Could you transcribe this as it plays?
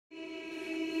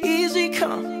Easy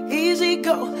come, easy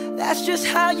go, that's just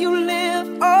how you live.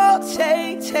 Oh,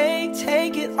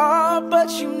 take it all, but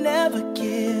you never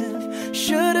give.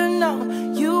 Should've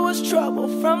known you was trouble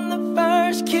from the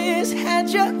first kiss. Had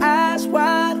your eyes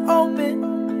wide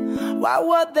open, why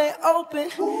were they open?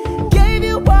 Gave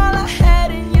you all I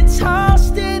had and you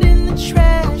tossed it in the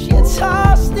trash. You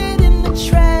tossed it in the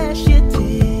trash, you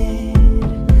did.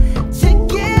 To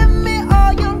give me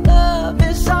all your love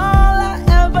is all I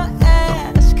ever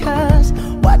ask. Cause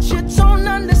what you don't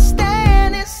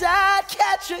understand is I'd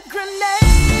catch a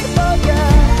grenade for ya,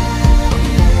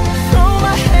 throw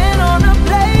my hand on a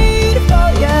blade for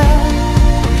ya,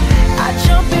 I'd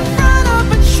jump in front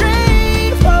of a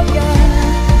train for ya.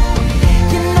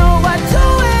 You know I'd do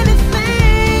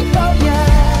anything for ya.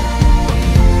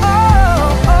 Oh,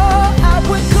 I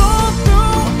would go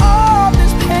through all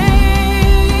this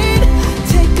pain,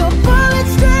 take a bullet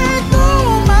straight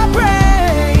through my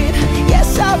brain. Yes,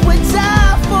 I would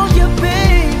die for you,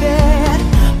 baby,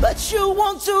 but you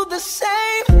won't do the same.